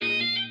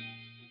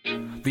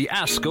the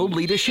ASCL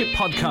Leadership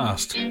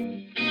Podcast.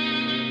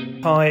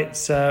 Hi,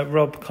 it's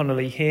Rob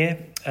Connolly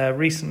here,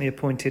 recently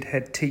appointed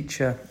head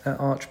teacher at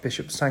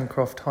Archbishop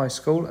Sancroft High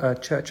School,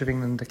 Church of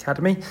England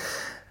Academy.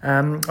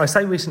 I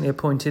say recently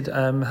appointed,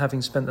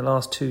 having spent the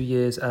last 2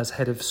 years as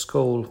head of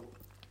school.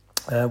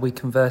 We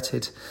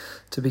converted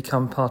to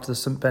become part of the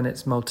St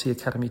Benet's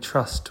Multi-Academy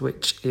Trust,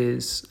 which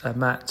is a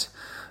MAT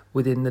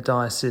within the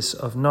Diocese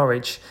of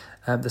Norwich,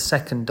 the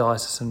second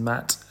diocesan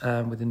MAT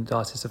within the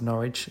Diocese of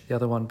Norwich, the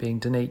other one being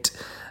Duneet,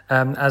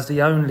 as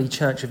the only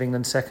Church of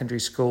England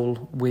secondary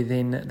school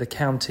within the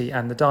county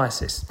and the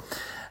diocese.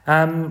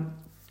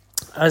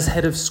 As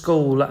head of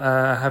school,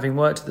 having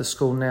worked at the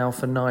school now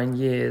for 9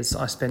 years,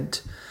 I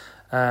spent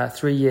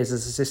 3 years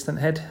as assistant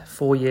head,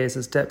 4 years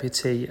as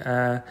deputy,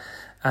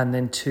 and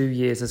then 2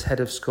 years as head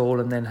of school,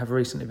 and then have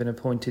recently been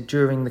appointed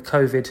during the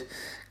COVID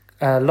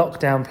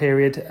lockdown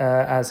period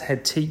as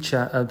head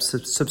teacher,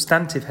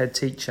 substantive head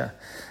teacher,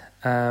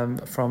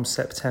 from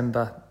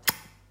September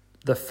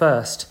the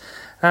 1st.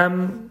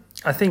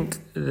 I think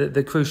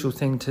the crucial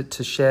thing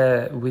to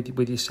share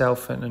with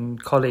yourself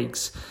and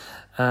colleagues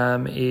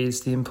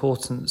is the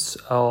importance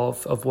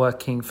of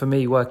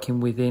working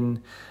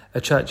within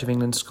a Church of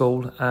England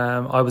school.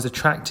 I was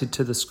attracted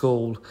to the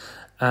school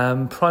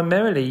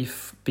primarily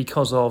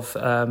because of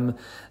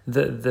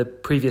the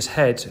previous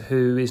head,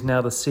 who is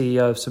now the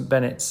CEO of St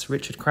Benet's,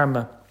 Richard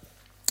Cranmer.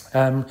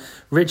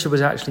 Richard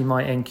was actually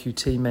my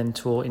NQT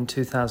mentor in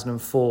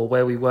 2004,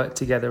 where we worked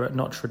together at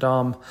Notre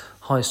Dame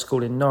High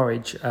School in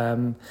Norwich,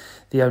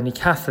 the only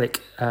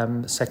Catholic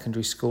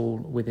secondary school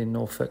within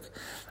Norfolk.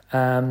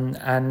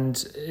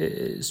 And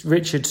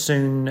Richard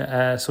soon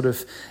sort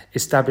of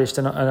established,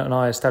 and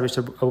I established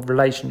a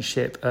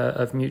relationship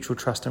of mutual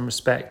trust and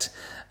respect,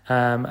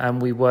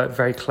 and we worked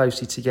very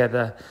closely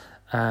together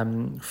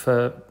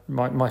for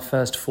my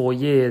first 4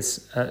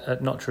 years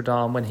at Notre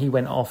Dame. When he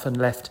went off and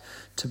left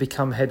to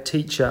become head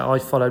teacher, I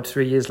followed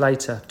 3 years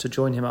later to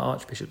join him at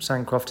Archbishop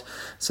Sancroft.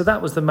 So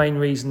that was the main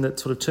reason that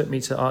sort of took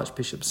me to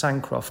Archbishop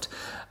Sancroft.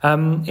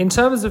 In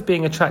terms of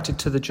being attracted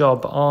to the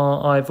job,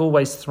 I've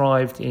always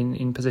thrived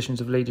in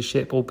positions of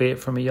leadership, albeit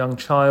from a young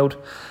child,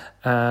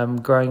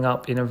 growing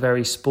up in a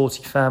very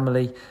sporty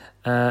family,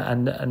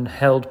 and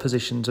held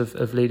positions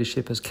of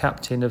leadership as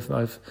captain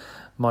of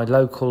my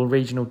local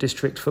regional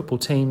district football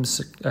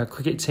teams,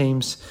 cricket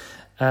teams.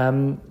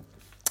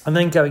 And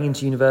then going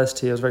into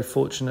university, I was very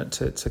fortunate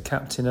to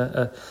captain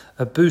a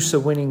BUSA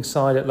winning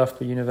side at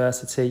Loughborough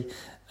University.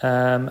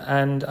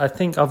 And I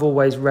think I've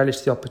always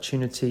relished the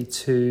opportunity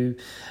to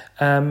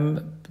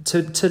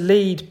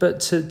lead, but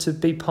to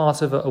be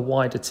part of a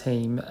wider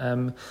team,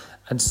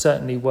 and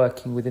certainly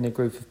working within a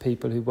group of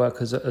people who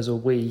work as a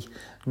we,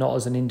 not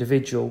as an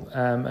individual.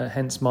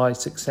 Hence my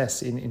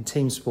success in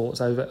team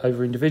sports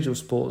over individual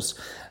sports,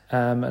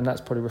 and that's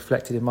probably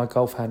reflected in my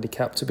golf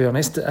handicap, to be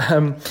honest.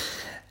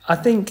 I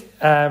think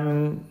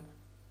to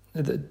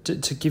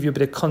give you a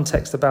bit of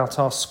context about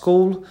our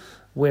school,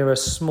 we're a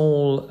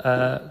small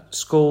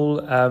school.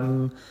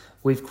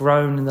 We've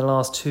grown in the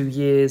last 2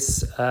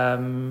 years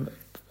by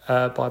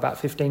about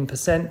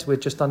 15%. We're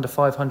just under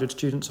 500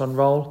 students on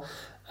roll.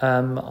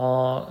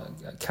 Our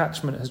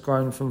catchment has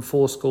grown from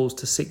 4 schools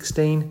to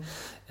 16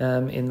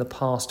 in the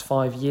past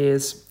 5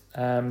 years.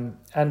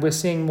 And we're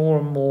seeing more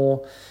and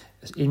more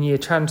in-year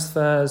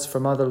transfers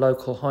from other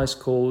local high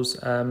schools,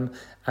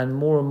 and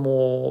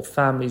more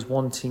families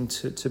wanting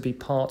to be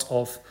part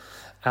of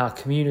our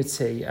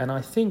community. And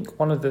I think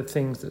one of the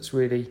things that's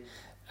really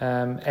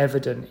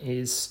evident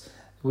is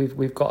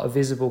we've got a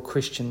visible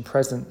Christian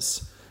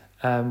presence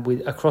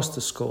across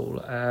the school,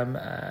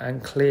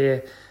 and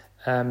clear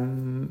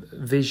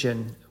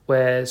vision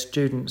where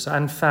students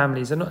and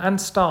families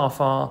and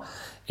staff are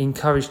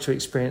encouraged to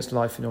experience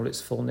life in all its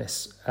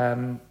fullness.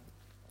 And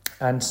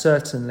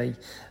certainly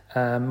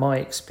my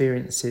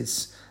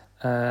experiences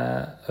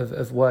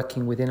of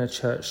working within a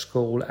church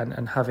school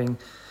and having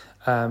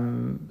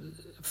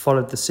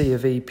followed the C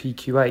of E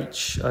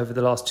PQH over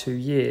the last 2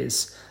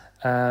 years,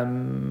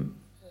 and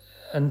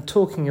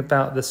talking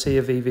about the C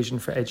of E vision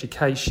for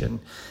education,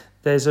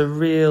 there's a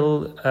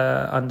real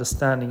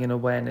understanding and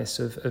awareness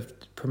of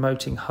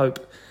promoting hope,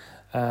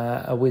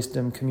 a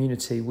wisdom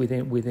community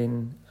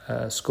within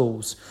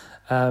schools.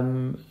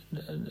 No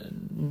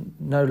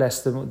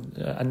less than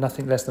and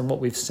nothing less than what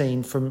we've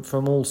seen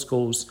from all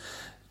schools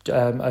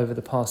over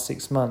the past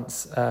 6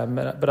 months.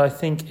 But I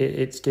think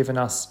it's given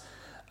us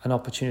an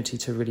opportunity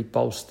to really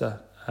bolster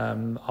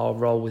our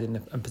role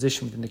and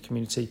position within the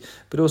community,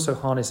 but also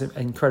harness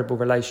incredible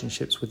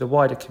relationships with the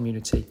wider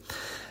community.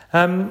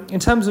 In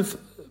terms of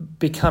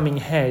becoming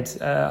head,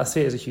 I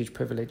see it as a huge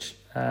privilege.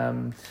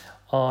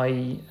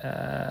 I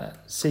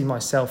see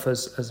myself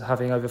as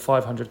having over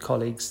 500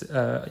 colleagues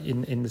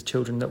in the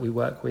children that we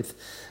work with,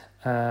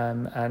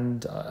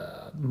 and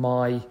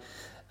my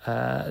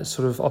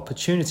sort of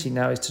opportunity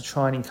now is to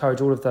try and encourage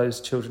all of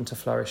those children to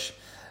flourish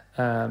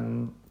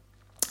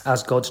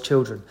as God's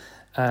children.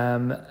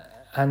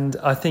 And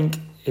I think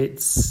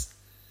it's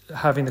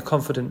having the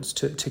confidence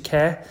to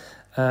care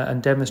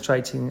and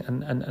demonstrating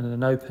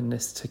an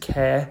openness to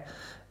care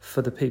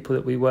for the people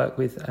that we work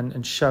with,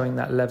 and showing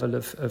that level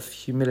of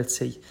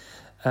humility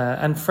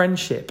and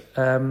friendship,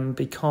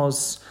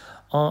 because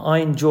I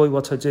enjoy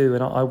what I do,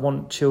 and I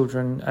want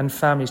children and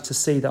families to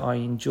see that I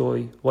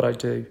enjoy what I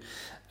do.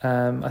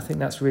 I think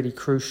that's really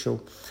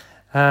crucial.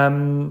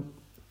 And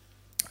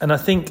I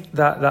think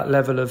that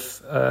level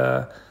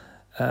of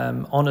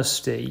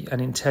honesty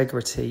and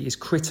integrity is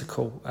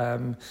critical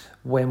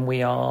when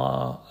we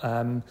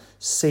are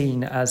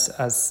seen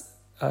as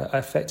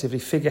effectively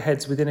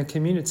figureheads within a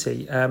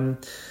community.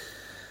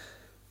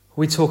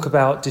 We talk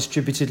about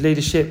distributed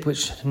leadership,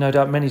 which no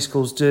doubt many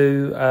schools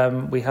do.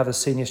 We have a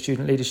senior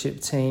student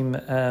leadership team,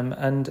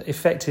 and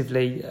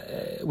effectively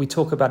we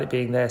talk about it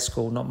being their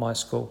school, not my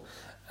school.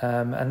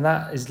 And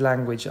that is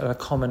language, a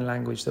common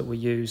language that we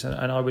use.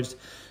 And I would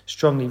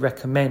strongly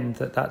recommend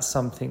that that's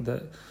something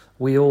that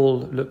we all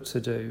look to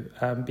do,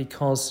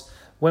 because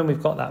when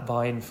we've got that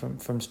buy-in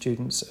from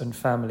students and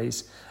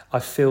families, I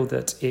feel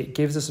that it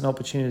gives us an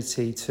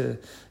opportunity to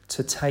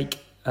take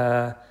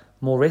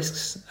more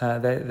risks.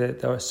 There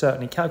are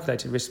certainly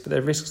calculated risks, but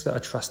they're risks that are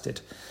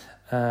trusted.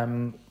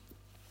 One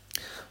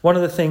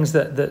of the things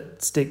that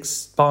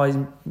sticks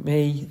by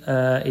me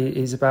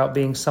is about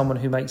being someone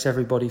who makes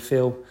everybody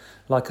feel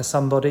like a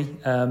somebody.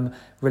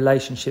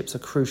 Relationships are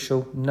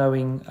crucial,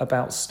 knowing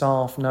about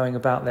staff, knowing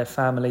about their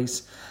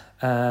families.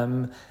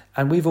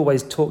 And we've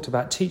always talked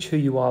about teach who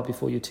you are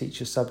before you teach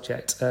your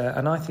subject.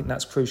 And I think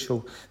that's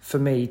crucial for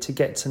me, to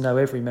get to know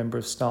every member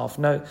of staff,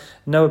 know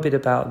a bit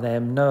about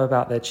them, know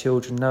about their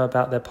children, know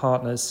about their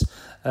partners,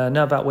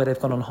 know about where they've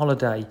gone on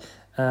holiday,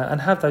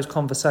 and have those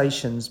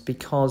conversations,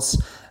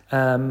 because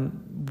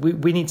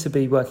we need to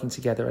be working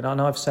together.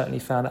 And I've certainly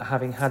found that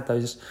having had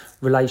those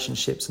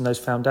relationships and those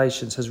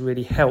foundations has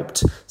really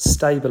helped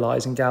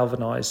stabilise and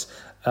galvanise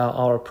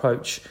our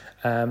approach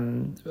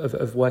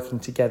of working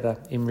together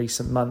in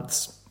recent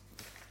months.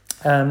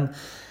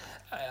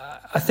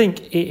 I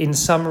think, in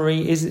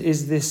summary,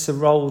 is this a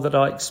role that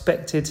I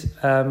expected?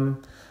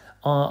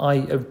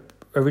 I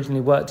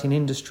originally worked in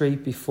industry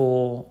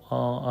before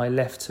I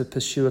left to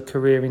pursue a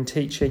career in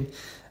teaching.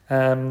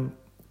 The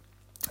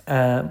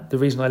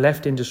reason I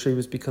left industry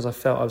was because I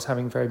felt I was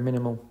having very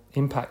minimal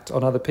impact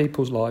on other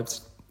people's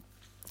lives.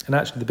 And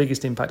actually the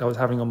biggest impact I was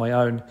having on my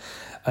own,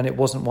 and it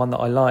wasn't one that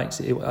I liked.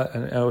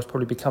 And I was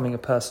probably becoming a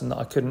person that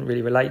I couldn't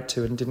really relate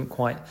to, and didn't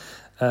quite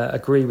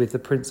agree with the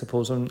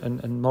principles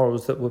and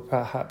morals that were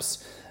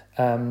perhaps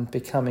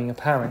becoming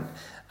apparent.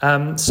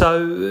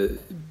 So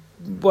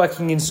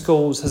working in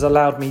schools has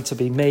allowed me to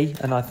be me,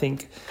 and I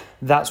think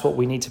that's what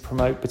we need to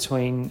promote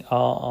between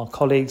our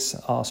colleagues,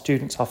 our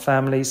students, our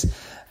families.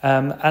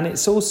 And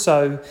it's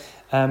also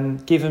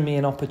given me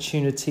an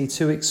opportunity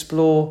to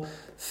explore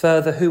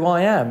further who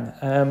I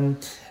am.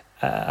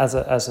 As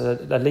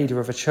a leader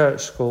of a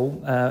church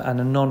school and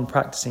a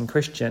non-practicing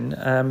Christian,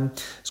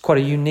 it's quite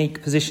a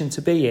unique position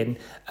to be in,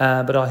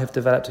 but I have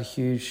developed a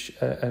huge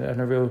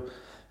and a real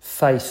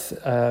faith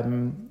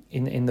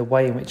in the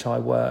way in which I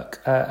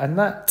work, and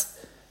that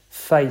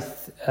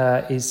faith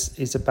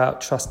is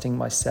about trusting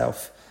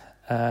myself,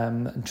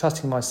 and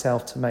trusting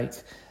myself to make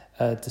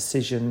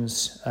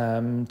decisions,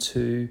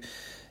 to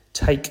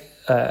take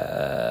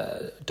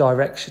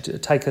direction, to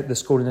take the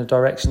school in a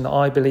direction that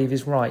I believe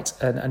is right,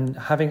 and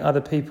having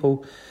other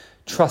people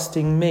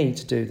trusting me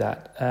to do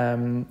that,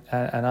 and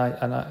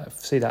I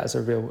see that as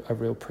a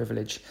real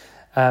privilege.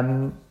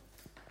 I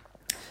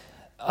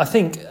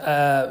think,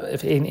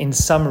 in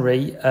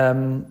summary,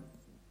 I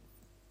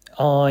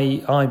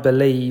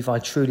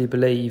truly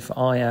believe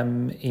I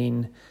am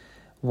in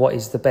what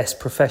is the best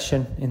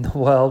profession in the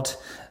world.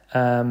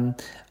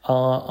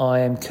 I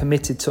am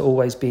committed to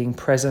always being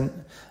present,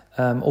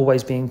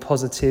 always being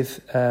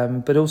positive,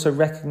 but also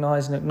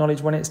recognise and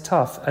acknowledge when it's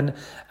tough. And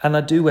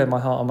I do wear my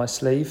heart on my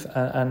sleeve,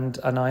 and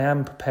I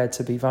am prepared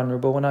to be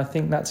vulnerable, and I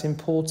think that's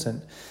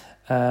important.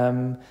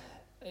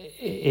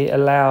 It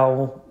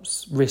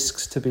allows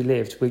risks to be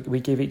lived. We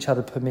give each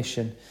other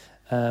permission,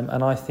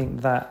 and I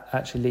think that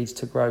actually leads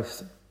to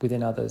growth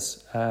within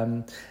others.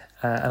 And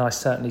I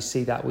certainly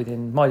see that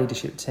within my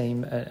leadership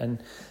team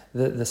and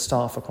the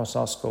staff across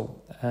our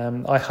school.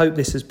 I hope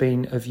this has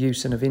been of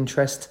use and of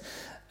interest.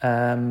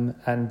 And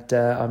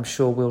I'm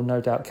sure we'll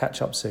no doubt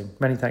catch up soon.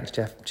 Many thanks,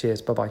 Jeff.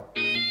 Cheers. Bye-bye.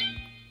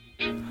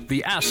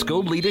 The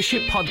ASCL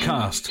Leadership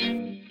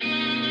Podcast.